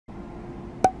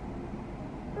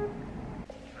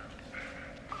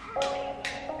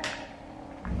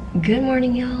Good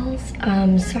morning, y'alls.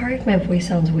 Sorry if my voice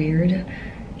sounds weird.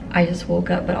 I just woke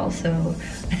up, but also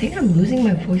I think I'm losing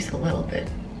my voice a little bit.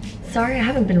 Sorry I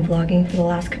haven't been vlogging for the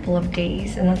last couple of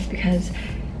days, and that's because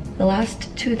the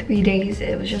last 2-3 days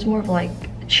it was just more of like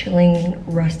chilling,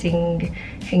 resting,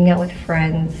 hanging out with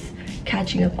friends,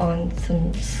 catching up on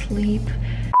some sleep.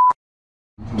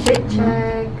 Fit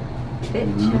check, fit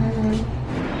check.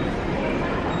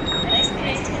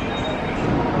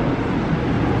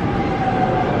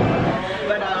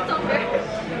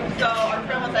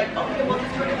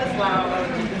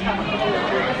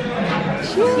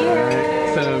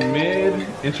 Cheers! To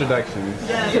mid-introductions.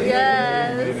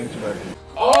 Yes! Mid-introductions.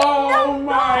 Oh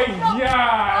my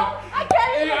god! I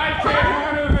can't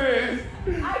handle this!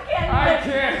 I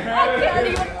can't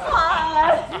even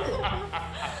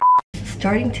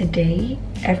Starting today,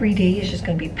 every day is just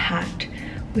gonna be packed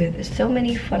with so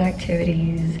many fun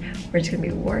activities. We're just gonna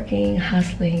be working,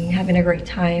 hustling, having a great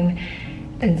time.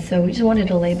 And so we just wanted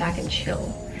to lay back and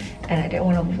chill. And I didn't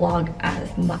want to vlog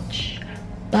as much.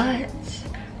 But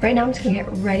right now I'm just gonna get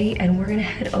ready and we're gonna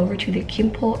head over to the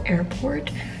Campbell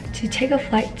airport to take a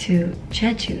flight to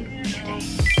Jeju today.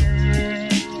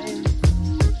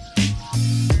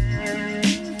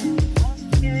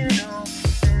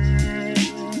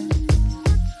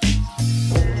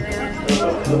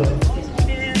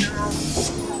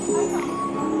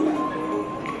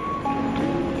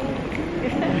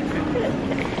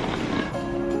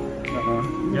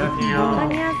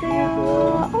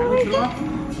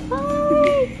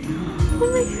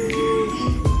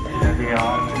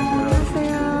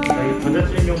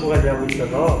 전자출입 정보가 되고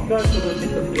있어서 QR코드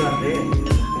체크 필요한데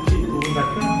혹시 두 분 다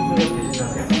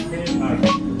QR코드가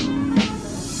되시나요?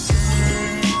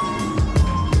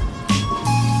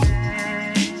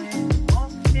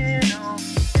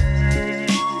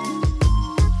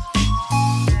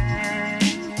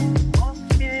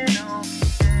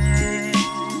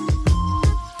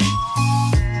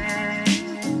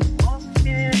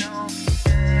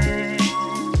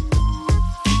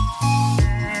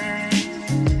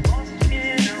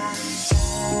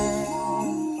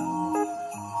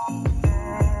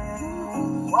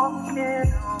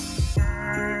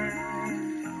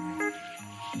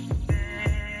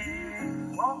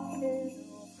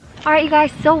 Alright, you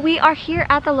guys, so we are here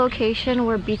at the location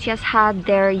where BTS had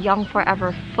their Young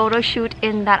Forever photo shoot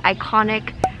in that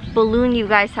iconic balloon you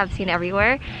guys have seen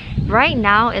everywhere. Right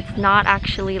now it's not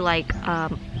actually like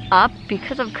up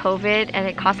because of COVID, and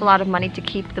it costs a lot of money to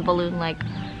keep the balloon like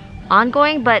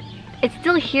ongoing, but it's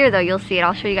still here though. You'll see it.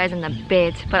 I'll show you guys in a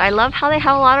bit. But I love how they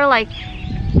have a lot of like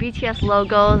BTS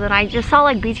logos, and I just saw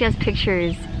like BTS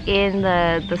pictures in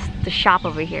the shop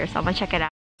over here, so I'm gonna check it out.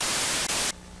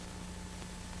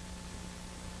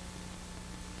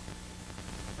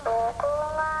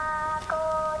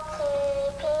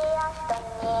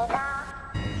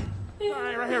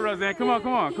 Roseanne, come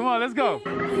on, let's go.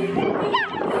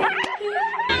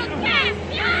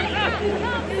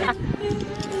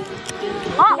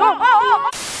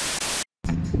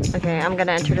 Okay, I'm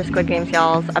gonna enter the Squid Games,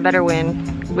 y'all. I better win.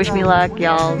 Wish me luck,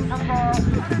 y'all.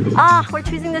 Ah, we're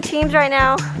choosing the teams right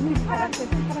now.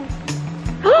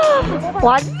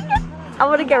 What? I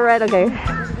wanna get red, okay.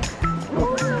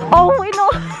 Oh, wait, no.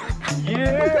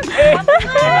 Yeah.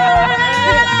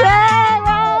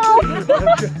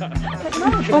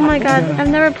 Oh my god, I've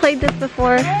never played this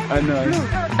before. I know.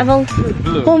 I've only...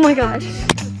 Blue. Oh my gosh.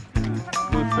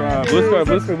 Blue squad.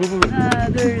 Okay.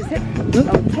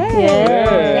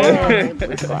 Yeah.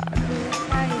 Blue squad.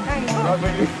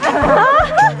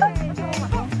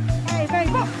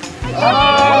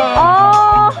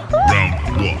 Oh.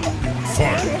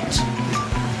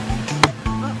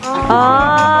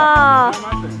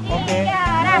 Okay.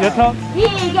 Your turn.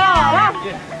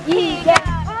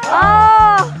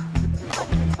 Oh.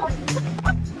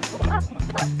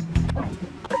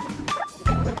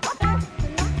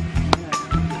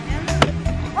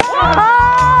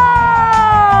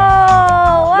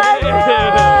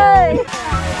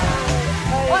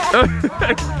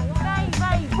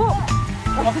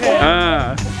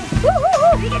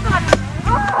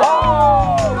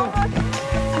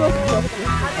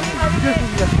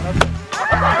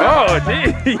 Oh,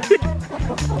 gee.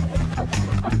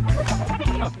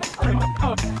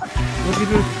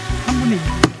 여기를 한 분이.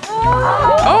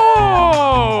 오!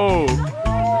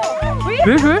 왜?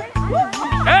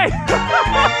 에이!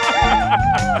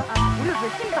 우리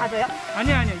백팀 가져요?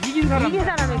 아니야. 이긴 사람이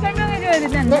설명해줘야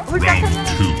되는데. 네, 우리 딱 설명해.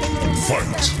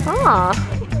 Ah,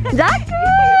 that's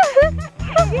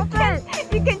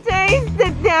You can change the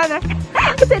piano.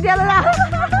 Sit down now.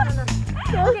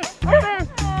 Okay, open.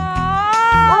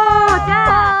 Oh,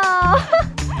 yeah.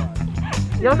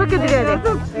 6개 드려야 돼.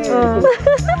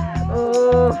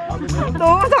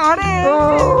 너무 잘해.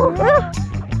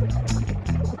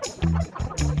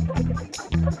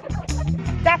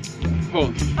 짝.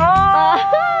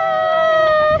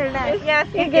 Yes,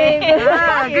 good game.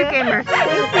 Good gamer.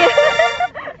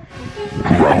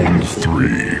 Round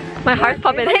 3. My heart's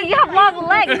pumping. Hey, you have long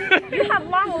legs. You have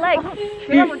long legs.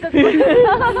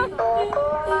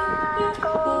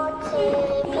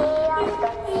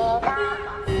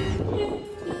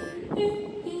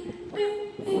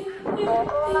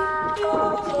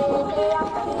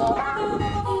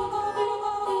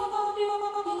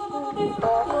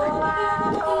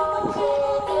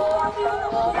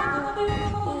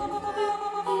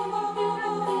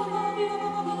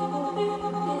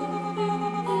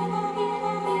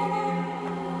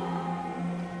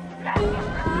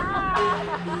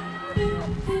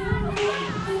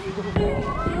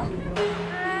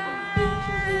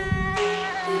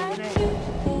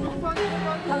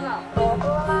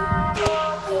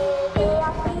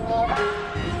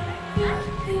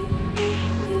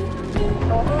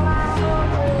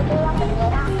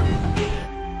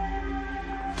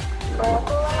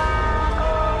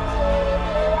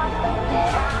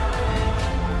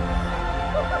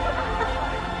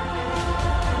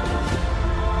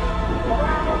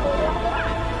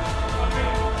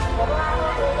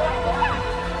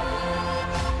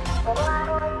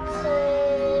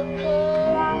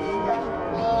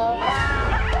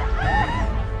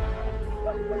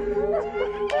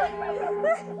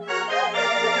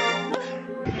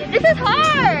 This is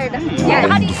hard! Yeah,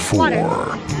 how do you use water?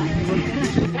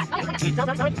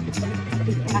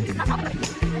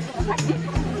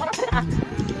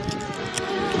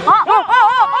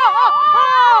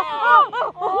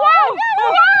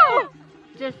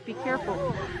 Just be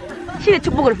careful. 신의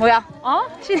축복을 뭐야? 어?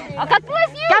 God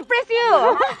bless you! God bless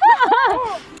you!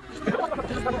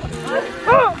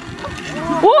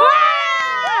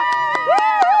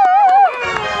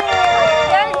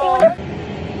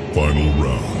 Final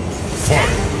round.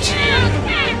 Fight!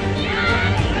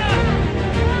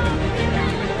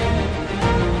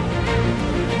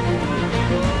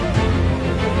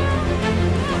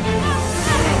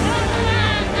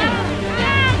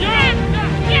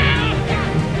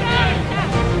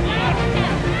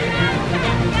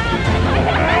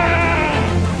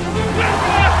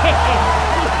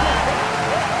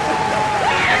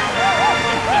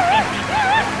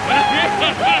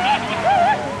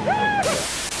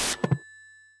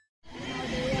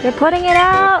 They're putting it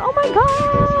out. Oh my gosh!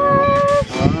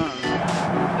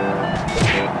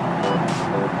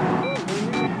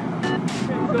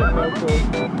 Oh my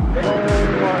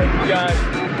god.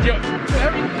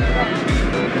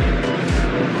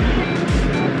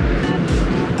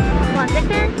 One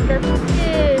second. 2,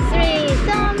 3,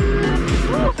 jump.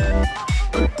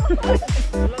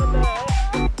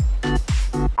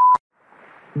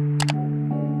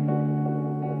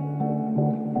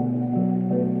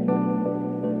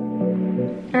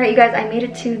 Alright you guys, I made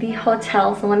it to the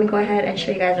hotel, so let me go ahead and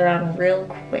show you guys around real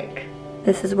quick.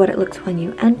 This is what it looks when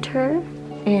you enter,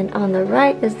 and on the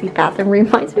right is the bathroom.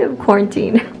 Reminds me of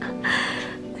quarantine.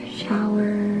 The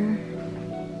shower,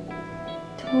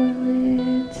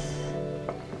 toilets,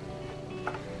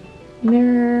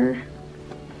 mirror,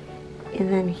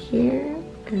 and then here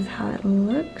is how it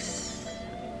looks.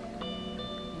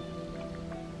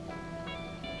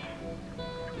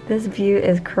 This view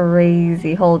is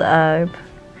crazy. Hold up.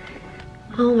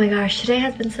 Oh my gosh, today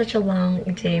has been such a long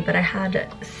day, but I had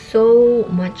so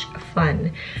much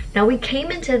fun. Now we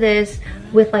came into this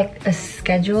with like a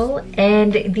schedule,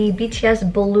 and the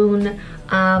BTS balloon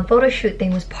photo shoot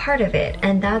thing was part of it,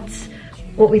 and that's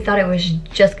what we thought it was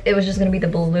just gonna be the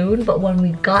balloon. But when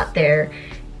we got there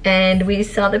and we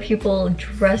saw the people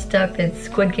dressed up in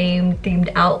Squid Game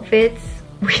themed outfits,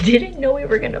 we didn't know we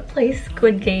were gonna play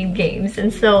Squid Game games,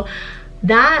 and so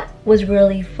that was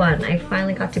really fun. I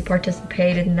finally got to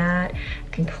participate in that. I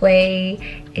can play,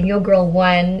 and your girl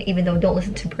won, even though don't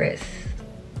listen to Briss.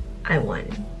 I won.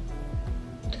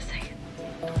 Just saying.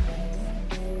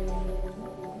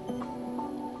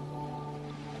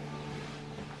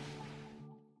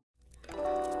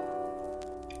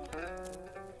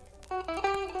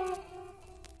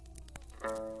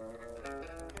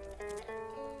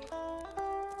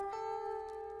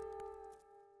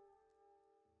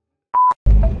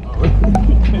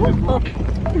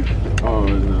 Oh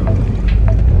no.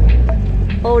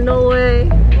 Oh no way.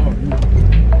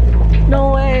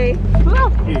 No way.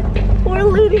 Poor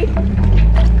Lily.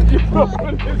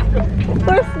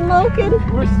 We're smoking.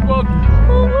 We're smoking.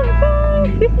 Oh my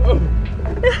god.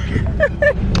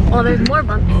 Oh, there's more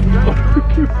bumps.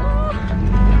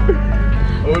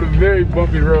 on a very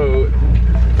bumpy road.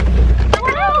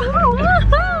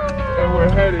 And we're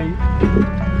heading.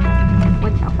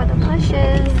 Watch out for the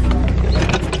bushes.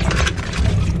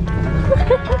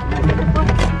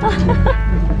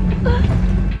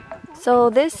 So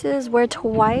this is where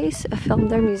Twice filmed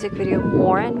their music video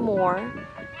More and More.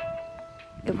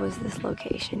 It was this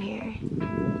location here.